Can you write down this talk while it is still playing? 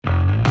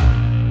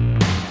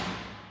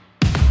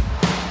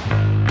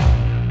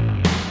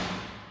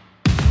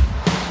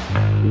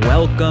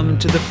Welcome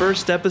to the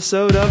first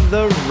episode of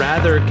the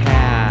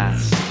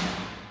Rathercast.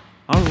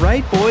 All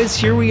right, boys,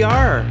 here we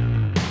are.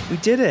 We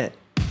did it.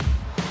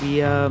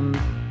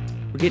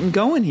 We're getting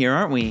going here,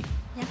 aren't we? Yep.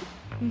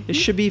 Mm-hmm. This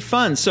should be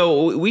fun.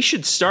 So we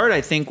should start,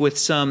 I think, with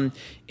some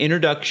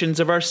introductions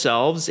of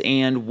ourselves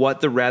and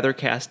what the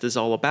Rathercast is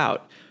all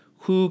about.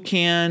 Who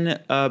can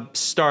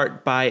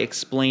start by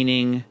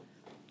explaining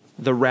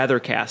the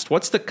Rathercast?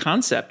 What's the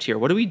concept here?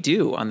 What do we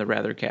do on the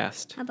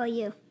Rathercast? How about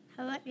you?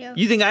 How about you?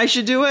 You think I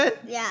should do it?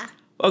 Yeah.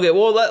 Okay,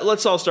 well,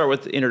 let's all start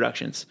with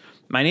introductions.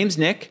 My name's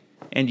Nick,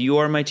 and you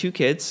are my two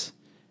kids,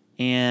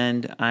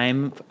 and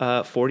I'm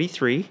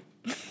 43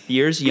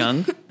 years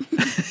young.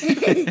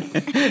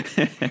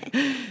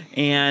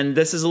 And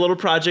this is a little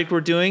project we're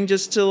doing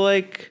just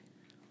to,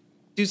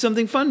 do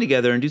something fun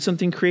together and do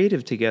something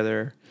creative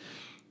together.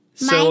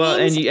 So,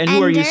 and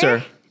who are you,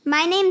 sir?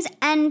 My name's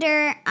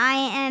Ender. I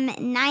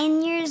am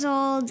 9 years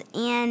old,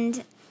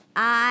 and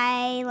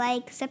I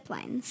like zip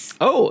lines.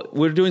 Oh,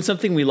 we're doing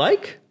something we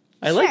like?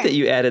 I like Sure. that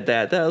you added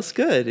that. That was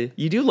good.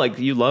 You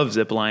love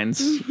zip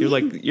lines. You're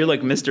like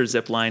Mr.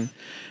 Zipline.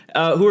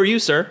 Who are you,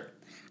 sir?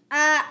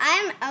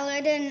 I'm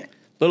Ellerden.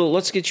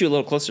 Let's get you a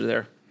little closer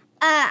there.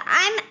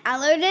 I'm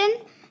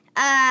Ellerden.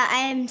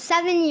 I'm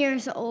 7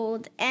 years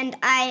old, and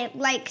I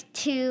like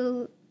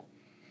to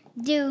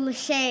do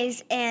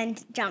laches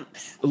and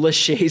jumps.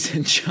 Laches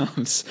and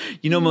jumps.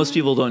 You know, most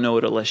people don't know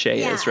what a lache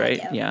is,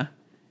 right? I do. Yeah.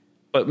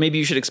 But maybe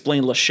you should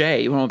explain lache.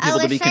 You don't want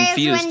people to be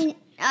confused. Is when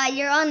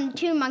you're on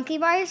two monkey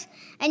bars,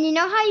 and you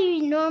know how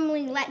you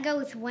normally let go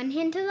with one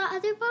hand to the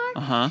other bar?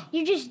 Uh-huh.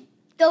 You just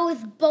go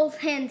with both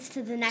hands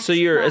to the next So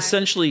you're bar.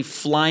 essentially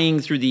flying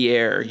through the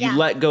air. You Yeah.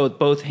 let go with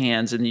both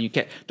hands, and then you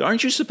can't.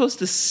 Aren't you supposed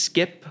to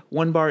skip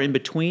one bar in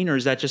between, or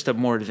is that just a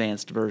more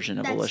advanced version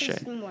of a That's lache?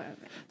 just more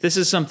of it. This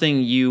is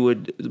something you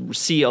would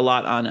see a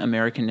lot on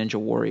American Ninja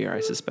Warrior, I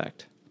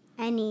suspect.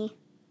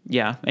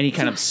 Yeah, any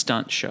kind of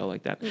stunt show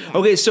like that. Yeah.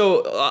 Okay,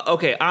 so,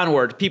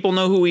 onward. People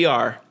know who we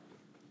are.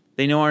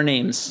 They know our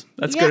names.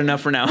 That's good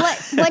enough for now.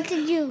 What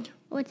did you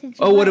What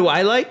like? do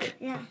I like?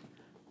 Yeah.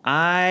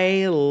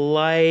 I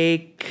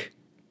like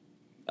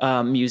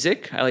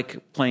music. I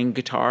like playing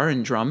guitar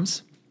and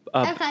drums.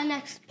 Okay,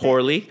 next.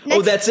 Poorly. Next.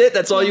 Oh, that's it?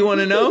 That's all you want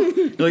to know?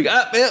 You're like,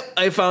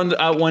 I found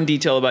out one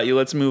detail about you.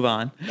 Let's move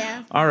on.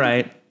 Yeah. All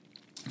right.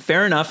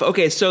 Fair enough.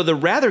 Okay, so the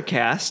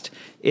Rathercast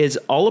is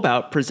all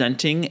about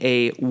presenting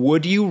a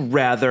would you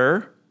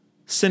rather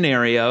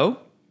scenario,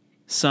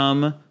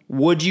 some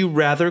would you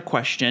rather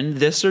question,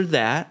 this or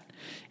that,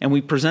 and we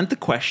present the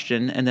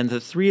question, and then the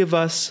three of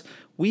us,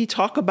 we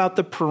talk about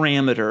the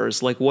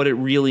parameters, like what it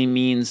really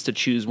means to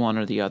choose one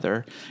or the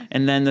other.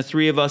 And then the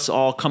three of us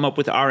all come up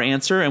with our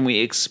answer, and we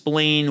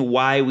explain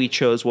why we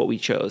chose what we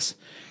chose.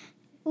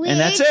 And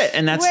that's it.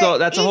 And that's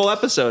a whole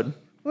episode.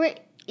 We're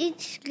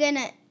each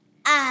gonna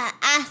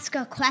ask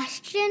a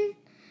question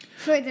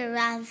for the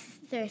rather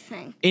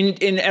thing.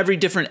 In every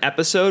different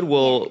episode,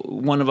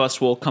 one of us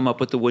will come up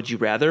with the would you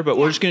rather, but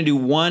we're just going to do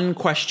one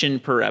question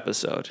per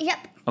episode.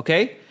 Yep.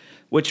 Okay?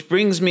 Which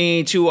brings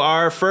me to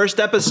our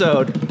first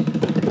episode.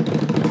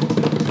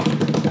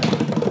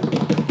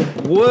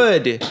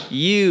 Would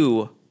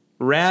you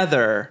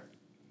rather...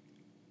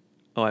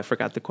 Oh, I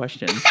forgot the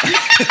question.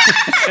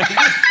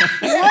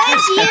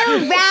 Would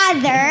you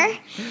rather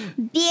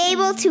be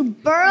able to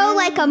burrow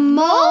like a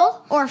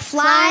mole or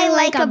fly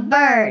like a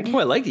bird? Oh,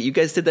 I like it. You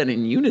guys did that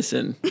in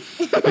unison. I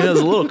mean, it was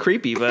a little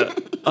creepy,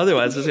 but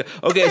otherwise... It was good.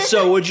 Okay,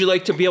 so would you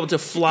like to be able to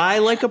fly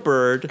like a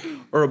bird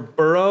or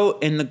burrow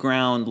in the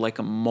ground like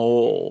a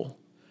mole?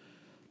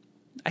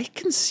 I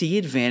can see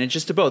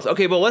advantages to both.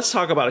 Okay, well, let's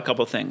talk about a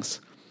couple things.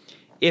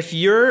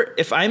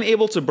 If I'm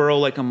able to burrow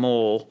like a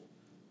mole,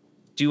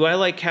 do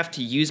I have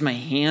to use my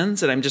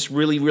hands and I'm just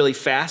really, really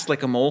fast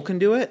like a mole can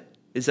do it?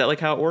 Is that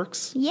how it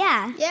works?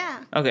 Yeah.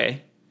 Yeah.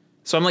 Okay.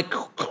 So I'm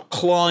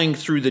clawing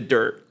through the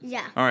dirt.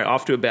 Yeah. All right,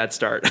 off to a bad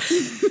start.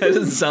 That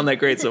doesn't sound that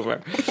great so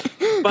far.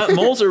 But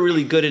moles are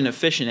really good and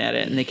efficient at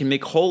it, and they can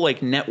make whole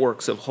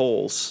networks of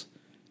holes.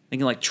 They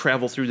can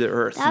travel through the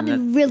earth. That'd be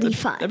really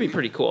fun. That'd be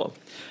pretty cool.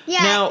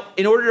 Yeah. Now,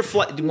 in order to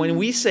fly, when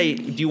we say,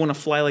 do you want to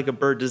fly like a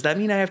bird, does that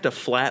mean I have to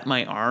flap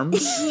my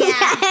arms?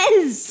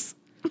 Yes.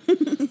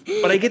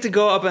 But I get to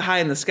go up high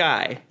in the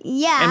sky.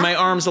 Yeah. And my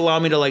arms allow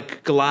me to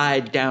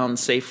glide down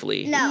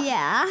safely. No.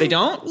 Yeah. They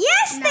don't?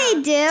 Yes,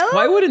 they do.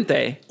 Why wouldn't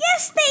they?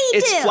 Yes, they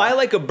do. It's fly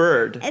like a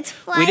bird. It's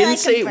fly like a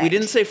bird. We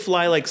didn't say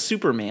fly like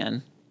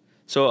Superman.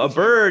 So a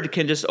bird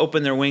can just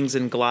open their wings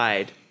and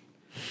glide.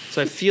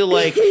 So I feel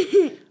like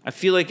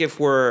if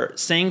we're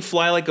saying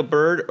fly like a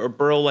bird or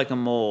burrow like a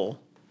mole.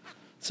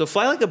 So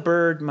fly like a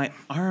bird, my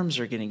arms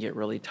are going to get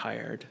really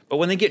tired. But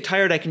when they get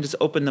tired, I can just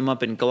open them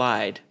up and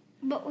glide.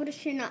 But what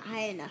if you're not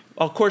high enough?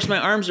 Of course, my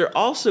arms are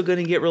also going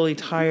to get really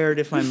tired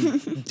if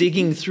I'm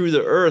digging through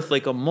the earth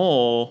like a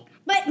mole.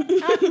 But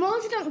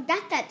moles don't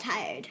get that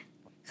tired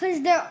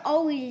because they're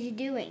always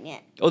doing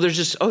it. Oh,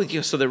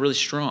 so they're really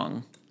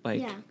strong.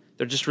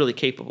 They're just really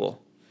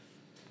capable.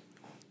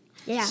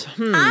 Yeah.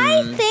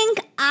 I think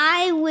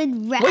I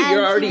would rather... Wait,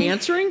 you're already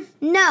answering?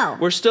 No.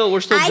 We're still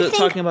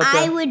talking about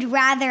I would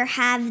rather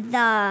have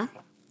the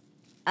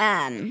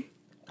I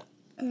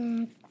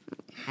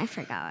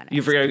forgot what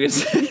You forgot what I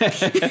was gonna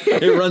say.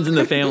 It runs in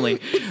the family.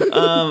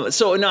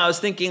 So no, I was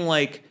thinking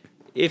like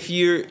if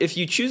you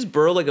choose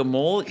burrow like a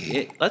mole,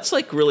 that's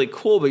like really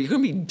cool, but you're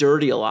gonna be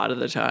dirty a lot of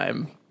the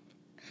time.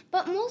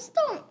 But moles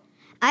don't.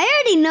 I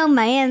already know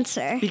my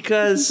answer.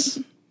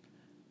 Because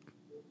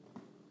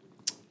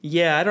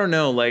yeah, I don't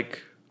know,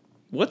 like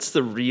what's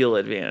the real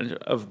advantage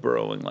of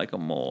burrowing like a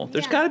mole?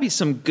 There's got to be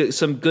some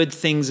good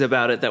things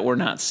about it that we're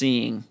not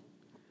seeing.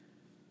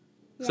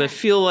 So I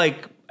feel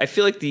like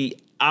the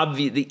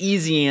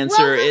easy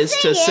answer is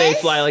to say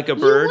fly like a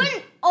bird. You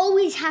wouldn't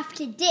always have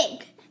to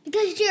dig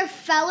because your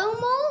fellow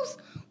moles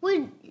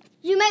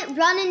you might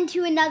run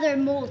into another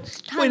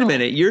mole's tunnel. Wait a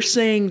minute, you're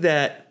saying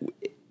that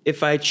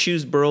if I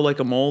choose burrow like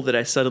a mole that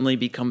I suddenly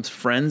become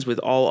friends with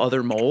all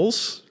other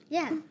moles?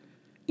 Yeah.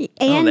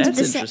 And that's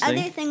the interesting.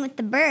 other thing with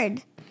the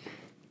bird.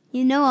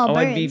 You know all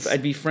birds.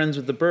 I'd be friends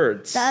with the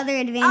birds. The other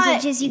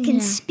advantage is you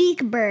can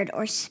speak bird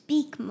or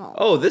speak mole.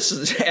 Oh,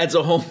 adds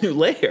a whole new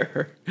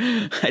layer.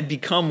 I'd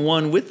become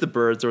one with the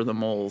birds or the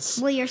moles.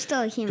 Well, you're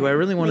still a human. Do I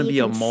really want to be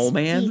a mole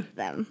man?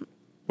 Them.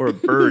 Or a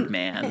bird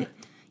man?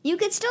 You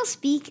could still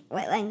speak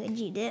what language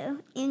you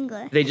do.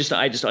 English.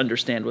 I just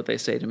understand what they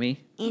say to me.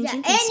 And Yeah,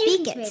 you can and you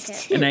speak can it. speak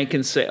too. And I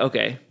can say,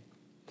 okay.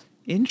 But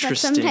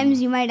Interesting.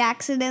 sometimes you might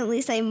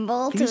accidentally say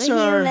mole to These a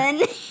are-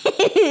 human.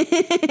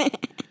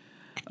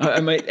 I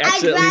might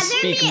accidentally rather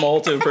speak be- mole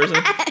to a person.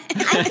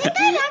 I think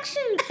that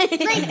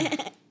actually,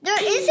 like, there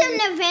is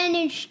an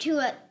advantage to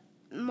a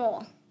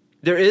mole.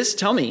 There is?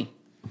 Tell me.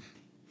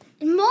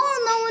 Mole,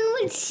 no one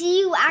would see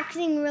you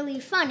acting really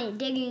funny,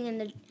 digging in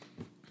the...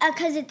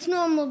 Because it's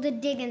normal to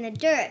dig in the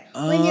dirt.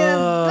 When you're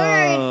a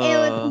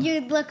bird,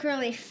 you'd look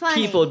really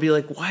funny. People would be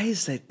like, why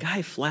is that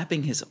guy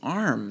flapping his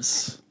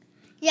arms?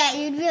 Yeah,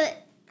 you'd be like...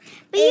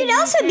 But you'd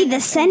also be the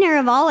center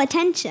of all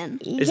attention.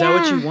 Is that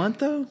what you want,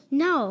 though?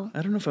 No.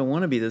 I don't know if I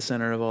want to be the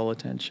center of all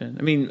attention.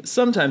 I mean,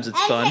 sometimes it's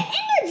fun. And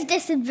there's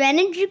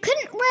disadvantage. You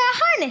couldn't wear a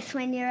harness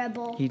when you're a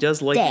bull. He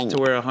does like Dang to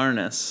wear a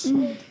harness.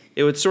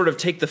 It would sort of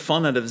take the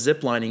fun out of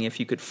ziplining if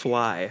you could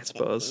fly, I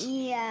suppose.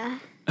 Yeah.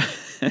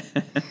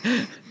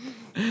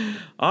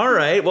 All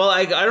right. Well,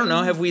 I don't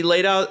know. Have we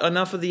laid out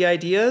enough of the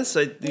ideas?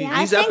 I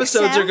These think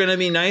episodes so. are going to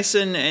be nice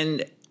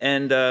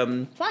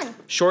and Fun.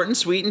 short and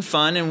sweet and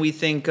fun. And we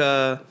think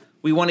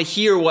we want to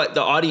hear what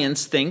the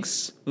audience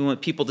thinks. We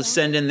want people to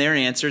send in their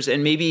answers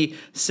and maybe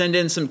send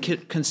in some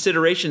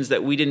considerations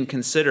that we didn't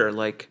consider,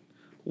 like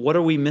what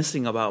are we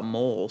missing about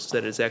moles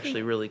that is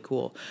actually really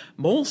cool?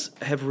 Moles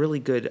have really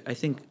good, I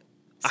think,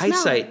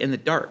 eyesight in the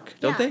dark,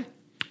 don't Yeah. they?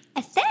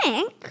 I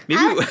think.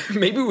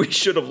 Maybe we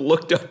should have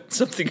looked up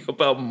something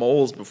about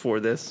moles before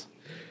this.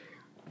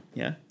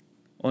 Yeah.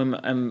 Well,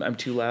 I'm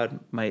too loud.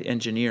 My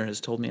engineer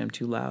has told me I'm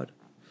too loud.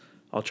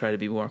 I'll try to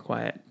be more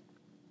quiet.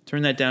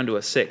 Turn that down to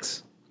a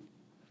 6.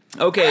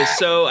 Okay,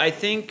 so I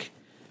think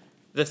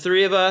the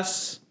three of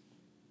us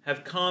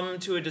have come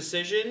to a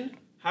decision.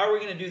 How are we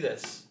going to do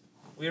this?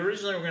 We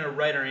originally were going to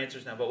write our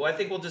answers now, but I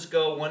think we'll just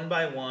go one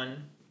by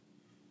one.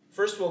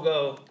 First we'll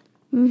go,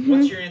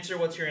 what's your answer,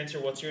 what's your answer,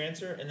 what's your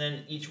answer? And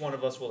then each one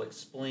of us will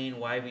explain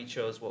why we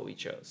chose what we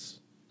chose.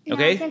 Yeah,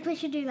 Okay? I think we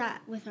should do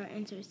that with our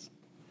answers.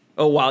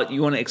 Oh, wow.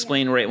 You want to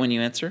explain right when you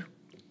answer?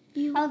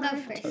 I'll go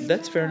first.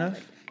 That's fair enough.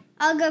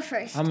 I'll go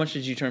first. How much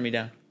did you turn me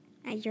down?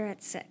 You're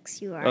at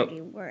 6. You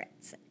already were at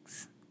 6.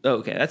 Oh,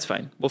 okay, that's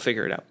fine. We'll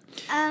figure it out.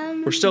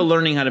 Um, We're still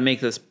learning how to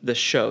make this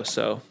show,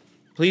 so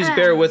please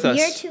bear with us,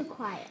 You're too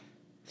quiet.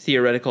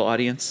 theoretical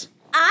audience.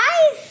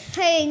 I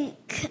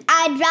think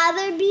I'd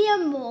rather be a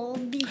mole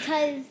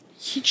because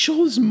He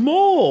chose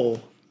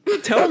mole.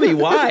 Tell me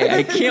why.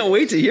 I can't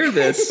wait to hear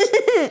this.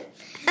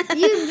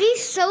 you'd be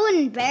so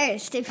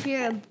embarrassed if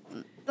you're a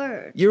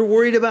bird. You're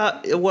worried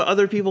about what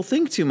other people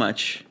think too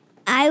much.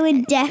 I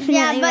would definitely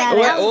Yeah, but- Oh, rather.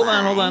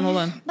 wait, hold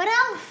on. But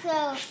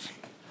also,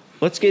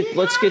 Let's get you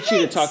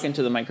to like- talk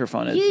into the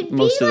microphone you'd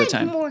most be of the like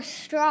time. more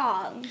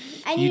strong.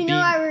 And You'd you know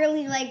be- I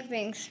really like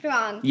being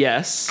strong.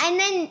 Yes. And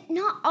then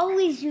not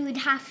always you would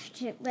have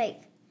to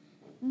like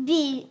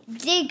be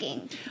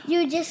digging.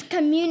 You just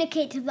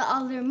communicate to the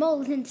other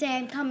moles and say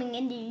I'm coming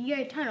into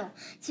your tunnel.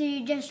 So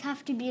you just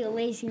have to be a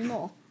lazy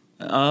mole.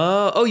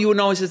 Oh, you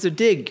wouldn't always have to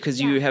dig because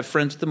you Yeah. have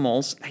friends with the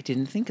moles. I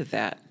didn't think of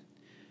that.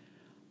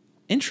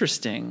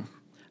 Interesting.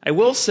 I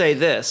will say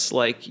this,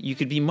 like, you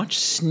could be much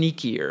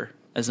sneakier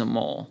as a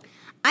mole.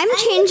 I'm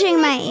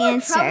changing my More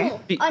answer.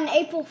 trouble on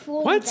April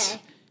Fool's What?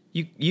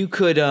 Day. You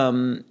could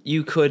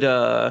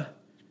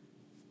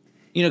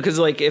because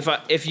like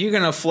if you're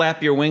gonna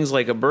flap your wings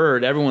like a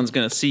bird, everyone's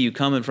gonna see you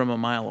coming from a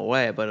mile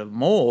away. But a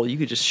mole, you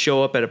could just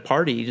show up at a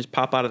party, you just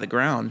pop out of the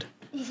ground.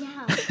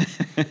 Yeah.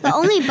 The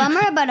only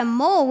bummer about a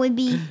mole would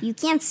be you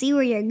can't see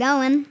where you're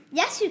going.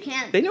 Yes, you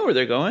can. They know where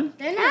they're going.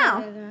 They're How?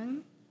 not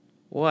going.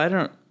 Well,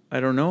 I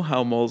don't know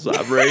how moles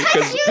operate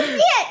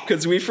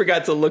because we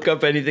forgot to look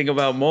up anything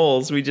about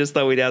moles. We just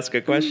thought we'd ask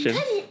a question.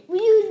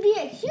 You'd be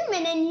a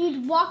human and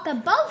you'd walk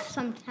above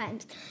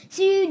sometimes.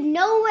 So you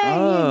know where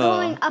you're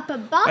going up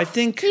above. I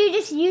think- So you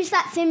just use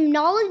that same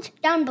knowledge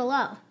down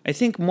below. I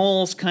think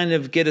moles kind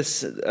of get a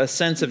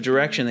sense of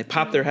direction. They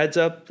pop their heads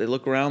up, they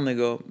look around, they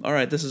go, all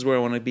right, this is where I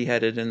want to be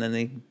headed, and then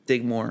they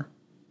dig more.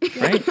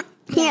 Right?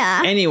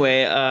 Yeah.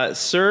 Anyway,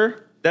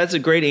 sir, that's a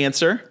great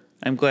answer.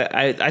 I'm glad.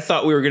 I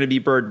thought we were going to be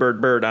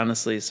bird,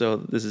 honestly, so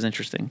this is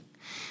interesting.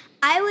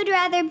 I would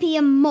rather be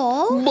a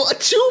mole. What,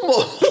 2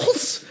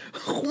 moles?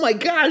 Oh my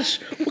gosh,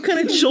 what kind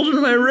of children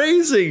am I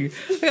raising?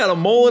 I got a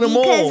mole and a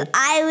mole. Because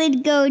I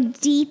would go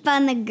deep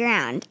on the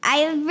ground.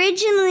 I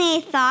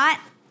originally thought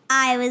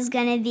I was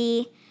going to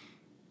be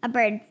a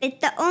bird.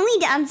 But the only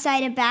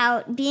downside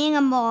about being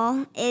a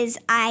mole is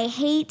I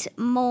hate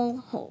mole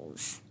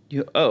holes.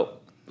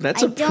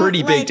 That's I a don't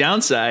pretty big like-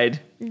 downside.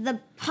 The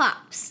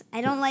pops. I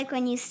don't like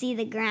when you see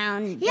the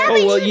ground. Yeah, Oh,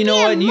 but well, you'd you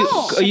know be a what?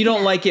 mole. You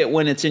don't like it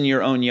when it's in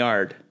your own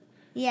yard.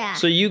 Yeah.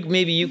 So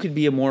maybe you could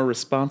be a more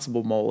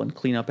responsible mole and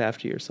clean up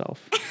after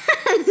yourself.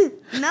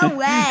 No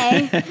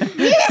way.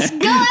 You just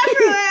go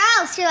everywhere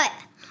else. You're like,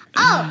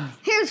 oh,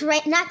 here's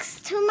right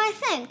next to my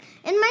thing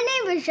in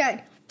my neighbor's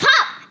yard. Pop!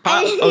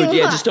 Pop, And then oh you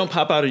yeah, look. just don't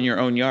pop out in your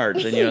own yard.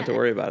 Then you don't have to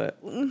worry about it.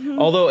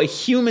 Although a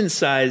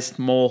human-sized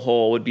mole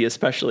hole would be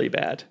especially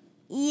bad.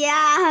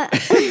 Yeah. Well,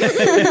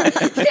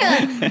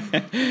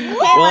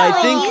 I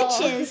think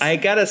Peaches. I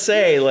gotta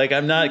say,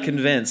 I'm not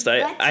convinced.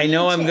 I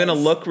know I'm gonna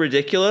peaches. look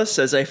ridiculous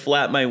as I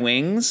flap my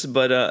wings,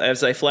 but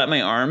as I flap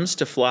my arms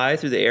to fly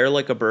through the air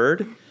like a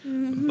bird.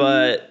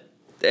 But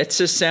it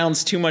just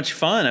sounds too much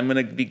fun. I'm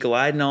gonna be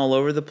gliding all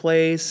over the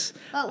place.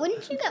 But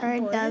wouldn't you get Bird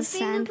bored does of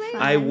being a sound bird?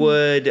 fun. I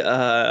would.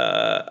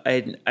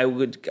 I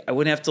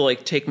wouldn't have to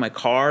take my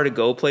car to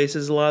go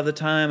places a lot of the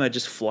time. I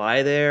just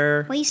fly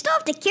there. Well, you still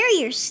have to carry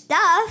your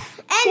stuff.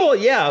 And Well,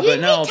 yeah, you'd but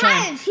not all be the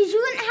time. tired because you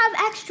wouldn't have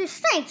extra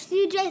strength. So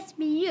you'd just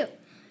be you.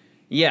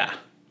 Yeah. Or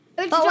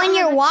But just when don't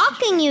you're have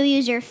walking, you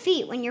use your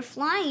feet. When you're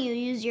flying, you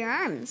use your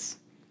arms.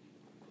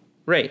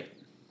 Right.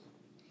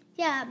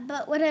 Yeah,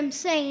 but what I'm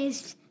saying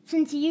is,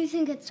 since you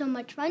think it's so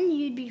much fun,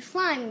 you'd be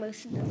flying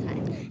most of the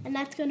time, and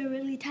that's gonna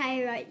really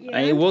tire out your.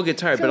 I will get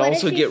tired, So but what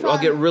also if you I'll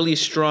get fly? really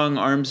strong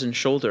arms and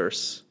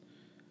shoulders,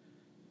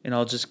 and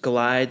I'll just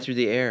glide through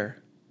the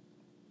air.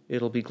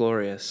 It'll be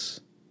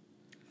glorious.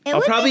 It I'll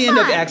would probably be end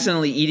up fun.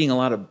 accidentally eating a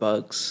lot of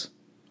bugs.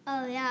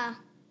 Oh yeah.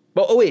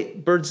 But oh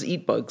wait, birds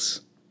eat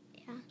bugs.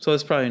 Yeah. So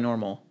it's probably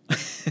normal.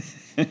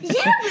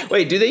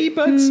 Wait, do they eat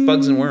bugs?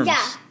 Bugs and worms.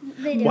 Yeah.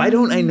 They do. Why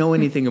don't I know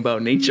anything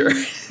about nature?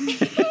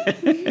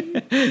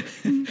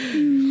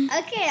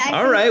 Okay.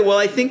 All right. Well,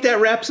 I think that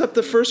wraps up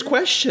the first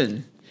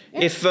question.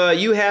 If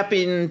you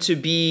happen to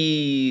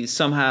be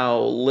somehow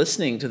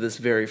listening to this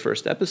very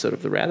first episode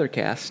of the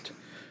Rathercast,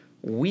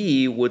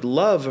 we would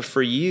love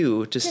for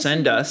you to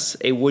send us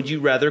a Would You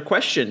Rather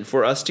question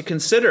for us to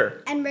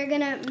consider. And we're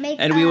gonna make.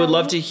 And we would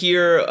love to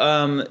hear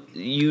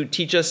you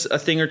teach us a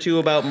thing or two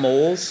about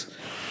moles,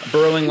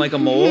 burrowing like a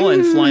mole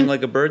and flying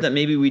like a bird that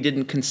maybe we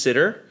didn't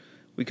consider.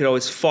 We could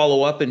always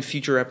follow up in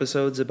future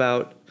episodes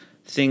about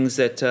things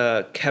that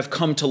have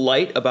come to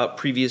light about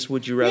previous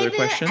Would You Rather maybe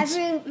questions.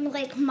 every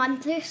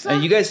month or so.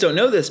 And you guys don't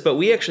know this, but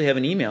we actually have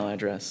an email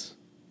address.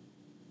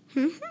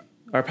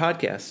 Our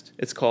podcast.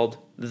 It's called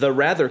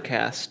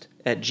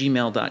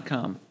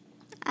therathercast@gmail.com.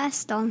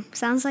 Estelle,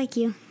 sounds like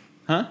you.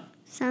 Huh?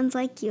 Sounds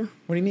like you.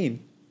 What do you mean?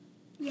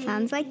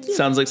 Sounds like you.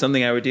 Sounds like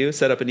something I would do.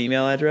 Set up an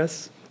email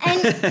address.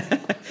 And we're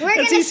That's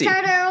gonna easy.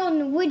 start our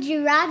own Would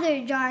You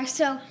Rather jar.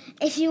 So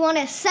if you want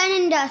to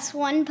send us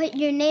one, put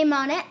your name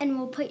on it, and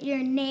we'll put your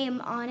name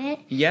on it.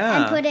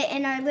 Yeah. And put it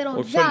in our little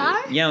We'll put- jar.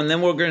 yeah, and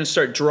then we're going to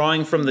start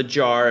drawing from the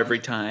jar every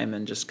time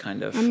and just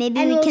kind of. And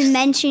maybe And we we'll can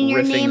mention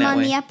your riffing name that on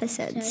way. the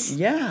episodes.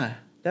 Yeah,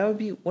 that would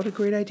be. What a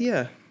great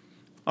idea.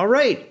 All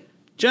right,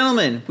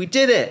 gentlemen, we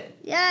did it.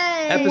 Yay!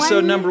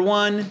 Episode number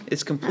 1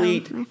 is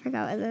complete. I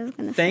forgot what I was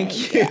going to say.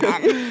 Thank you.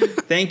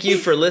 Thank you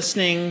for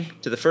listening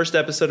to the first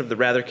episode of the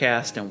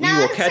Rathercast, and we No,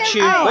 will it's catch so-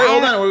 you. Oh, Wait,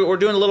 hold I- on. We're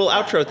doing a little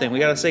outro thing. We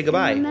got to say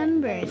goodbye.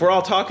 remembered. If we're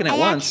all talking at I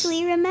once.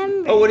 actually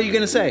remember. Oh, what are you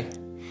going to say?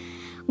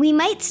 We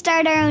might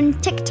start our own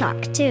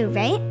TikTok too,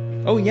 right?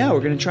 Oh, yeah,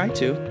 we're going to try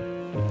to.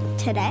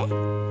 Today?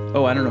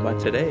 Oh, I don't know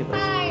about today, but.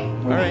 Bye.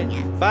 All right.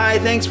 Bye.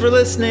 Thanks for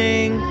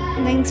listening.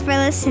 Thanks for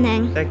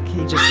listening.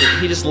 He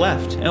just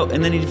left. Oh,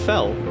 and then he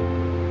fell.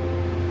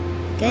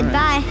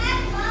 Goodbye.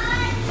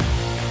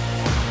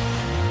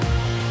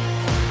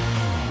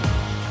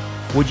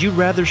 Would you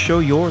rather show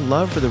your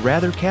love for the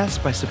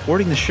Rathercast by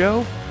supporting the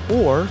show,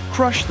 or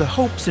crush the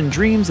hopes and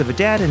dreams of a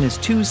dad and his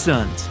 2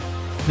 sons?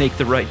 Make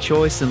the right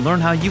choice and learn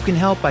how you can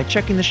help by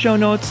checking the show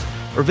notes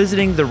or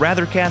visiting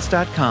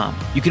therathercast.com.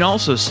 You can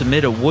also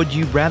submit a Would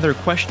You Rather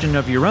question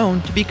of your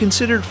own to be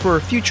considered for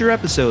a future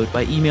episode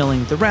by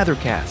emailing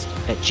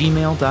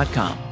therathercast@gmail.com.